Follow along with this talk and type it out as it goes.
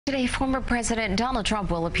Today, former President Donald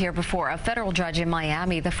Trump will appear before a federal judge in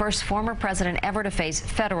Miami, the first former president ever to face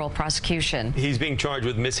federal prosecution. He's being charged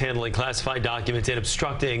with mishandling classified documents and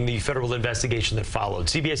obstructing the federal investigation that followed.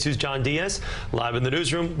 CBS News' John Diaz live in the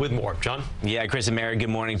newsroom with more. John? Yeah, Chris and Mary, good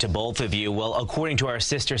morning to both of you. Well, according to our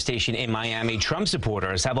sister station in Miami, Trump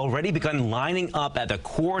supporters have already begun lining up at the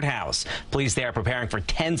courthouse. Police there are preparing for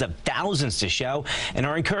tens of thousands to show and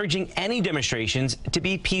are encouraging any demonstrations to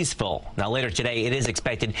be peaceful. Now, later today, it is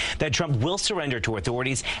expected that Trump will surrender to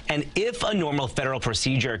authorities, and if a normal federal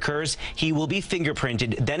procedure occurs, he will be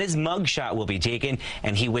fingerprinted, then his mugshot will be taken,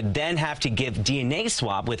 and he would then have to give DNA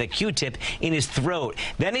swab with a Q-tip in his throat.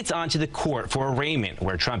 Then it's on to the court for arraignment,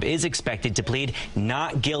 where Trump is expected to plead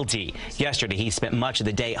not guilty. Yesterday, he spent much of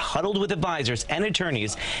the day huddled with advisors and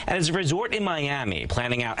attorneys at his resort in Miami,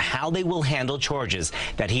 planning out how they will handle charges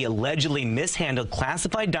that he allegedly mishandled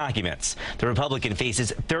classified documents. The Republican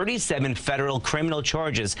faces 37 federal criminal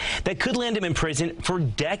charges that could land him in prison for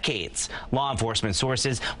decades. Law enforcement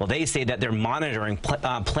sources, well, they say that they're monitoring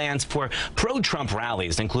plans for pro-Trump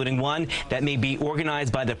rallies, including one that may be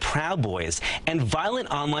organized by the Proud Boys. And violent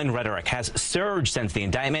online rhetoric has surged since the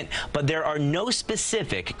indictment, but there are no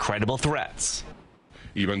specific credible threats.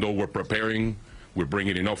 Even though we're preparing, we're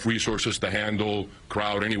bringing enough resources to handle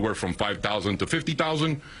crowd anywhere from 5,000 to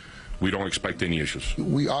 50,000, we don't expect any issues.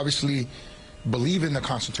 We obviously believe in the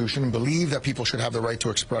Constitution and believe that people should have the right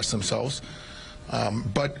to express themselves,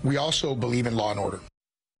 but we also believe in law and order.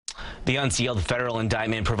 The unsealed federal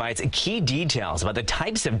indictment provides key details about the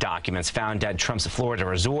types of documents found at Trump's Florida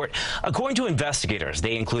resort. According to investigators,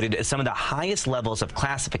 they included some of the highest levels of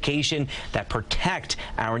classification that protect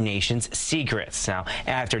our nation's secrets. Now,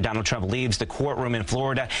 after Donald Trump leaves the courtroom in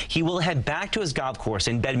Florida, he will head back to his golf course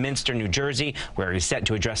in Bedminster, New Jersey, where he's set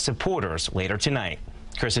to address supporters later tonight.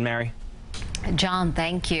 Chris and Mary? John,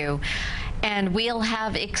 thank you. And we'll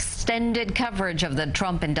have extended coverage of the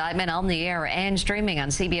Trump indictment on the air and streaming on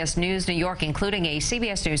CBS News New York, including a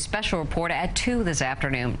CBS News special report at 2 this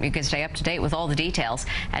afternoon. You can stay up to date with all the details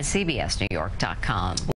at cbsnewyork.com.